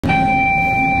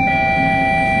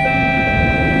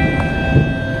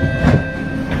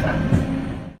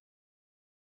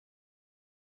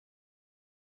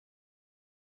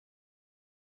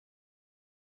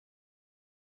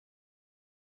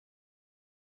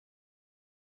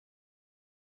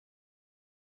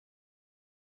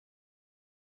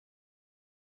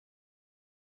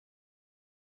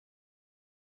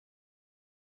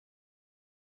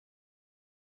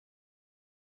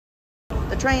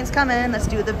train's coming. Let's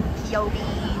do the POV.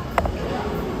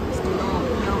 Let's do the little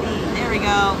POV. There we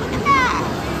go. Look at that.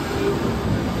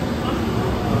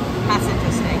 That's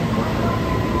interesting.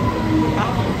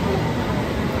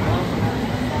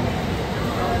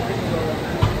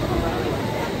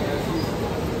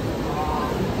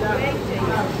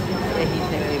 Yeah, he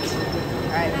waves.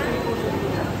 Alright.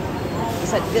 You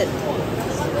said good.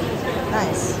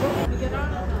 Nice.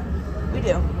 We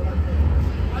do.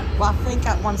 Well, I think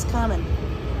that one's coming.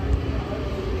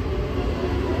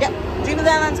 Yep, Dream of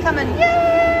the Island's coming.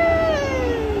 Yay!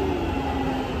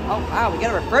 Oh, wow, we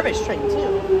got a refurbished train,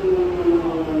 too.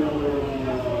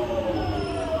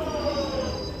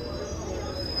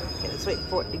 Okay, let's wait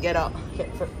for it to get up. Okay,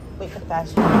 wait for the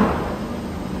passenger.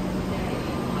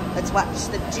 Let's watch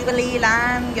the Jubilee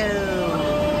line go.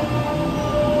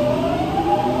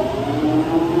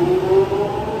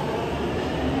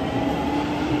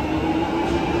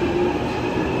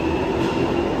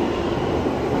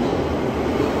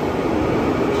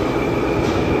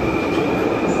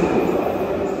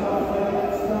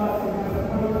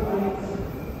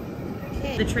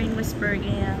 The train whisper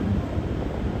again.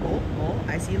 Oh,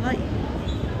 I see light.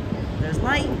 There's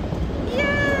light.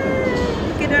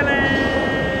 Yay! Piccadilly!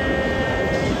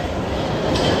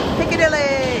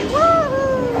 Piccadilly!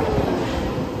 Woohoo!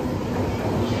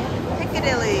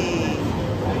 Piccadilly!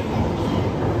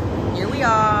 Here we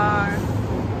are.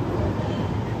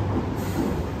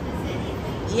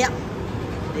 Yep.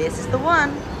 This is the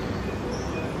one.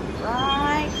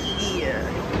 Right here.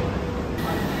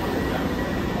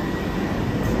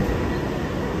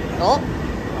 Oh,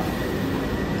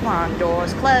 come on,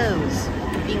 doors close.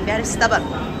 You're being very stubborn.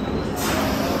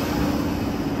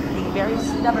 Being very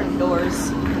stubborn, doors.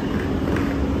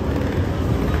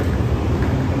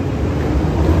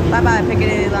 Bye-bye,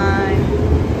 Piccadilly line.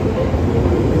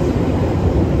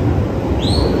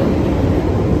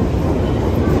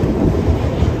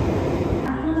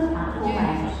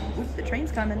 Oops, the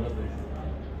train's coming.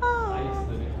 Oh,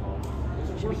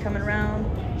 she'll be coming around.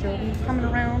 She'll be coming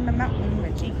around the mountain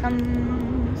when she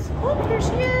comes. Oh, here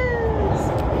she is.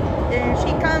 There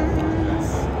she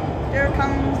comes. There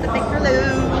comes the big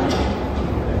balloon.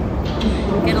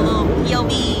 Get a little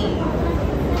POV.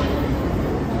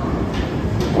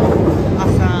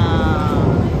 Awesome.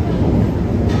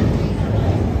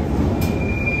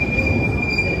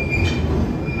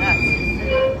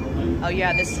 Oh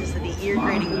yeah, this is the ear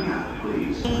grating.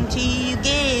 To you go.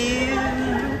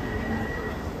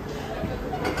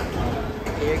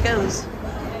 Here it goes.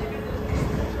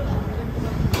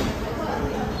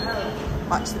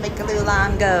 Watch the Macleod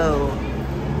line go.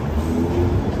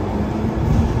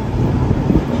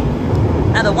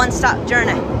 Another one-stop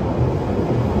journey.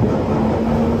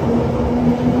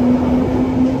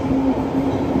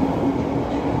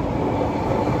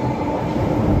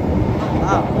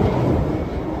 Wow.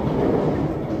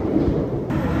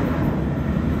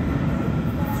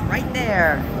 It's right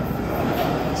there.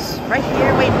 It's right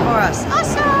here waiting for us.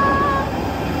 Awesome!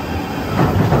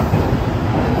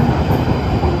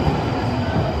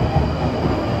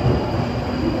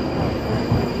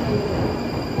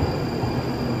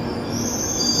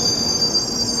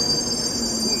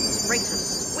 Brakes are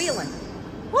squealing.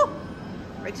 Woo!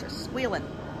 Brakes are squealing.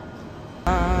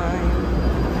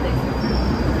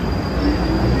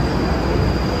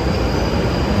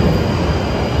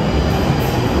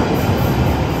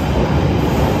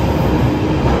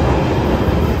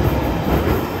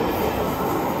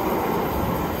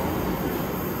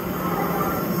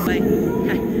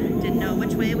 Didn't know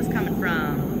which way it was coming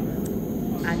from.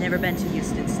 I've never been to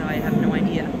Euston, so I have no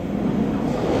idea.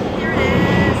 Here it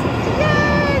is.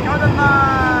 Yay! Northern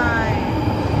Line!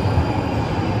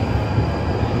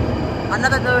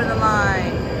 Another Northern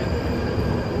Line.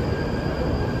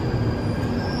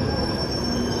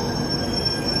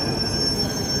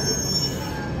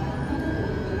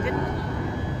 Good.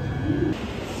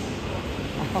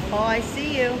 Oh, I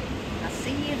see you. I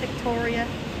see you, Victoria.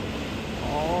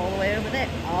 All the way over there.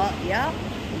 Oh, yeah.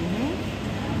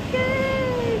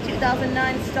 Yay!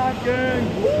 2009 start gun.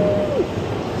 Woo!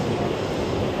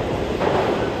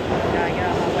 Gotta get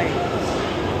out of my way.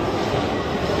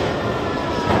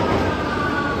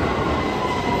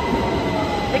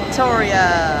 Victoria.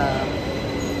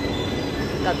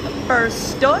 Got the first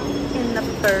stop in the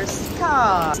first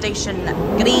car. Station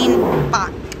Green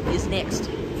Park is next.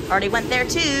 Already went there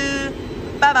too.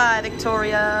 Bye-bye,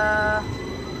 Victoria.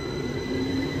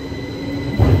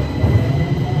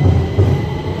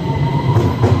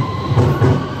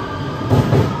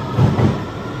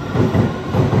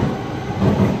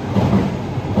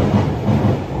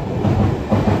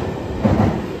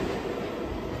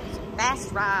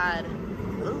 Fast ride.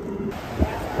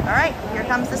 All right, here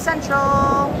comes the Central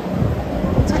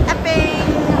to Epping.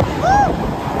 Woo!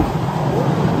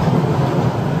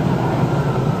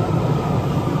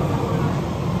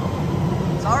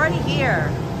 It's already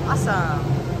here. Awesome.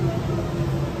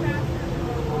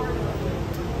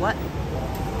 What?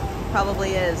 Probably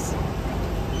is.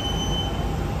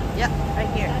 Yep, right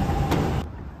here.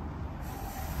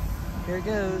 Here it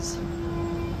goes.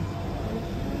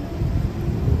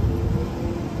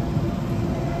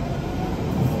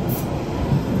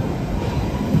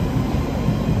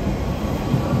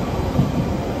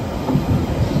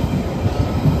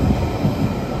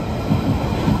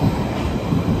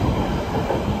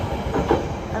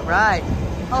 All right.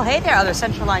 Oh, hey there, other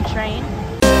Central Line train.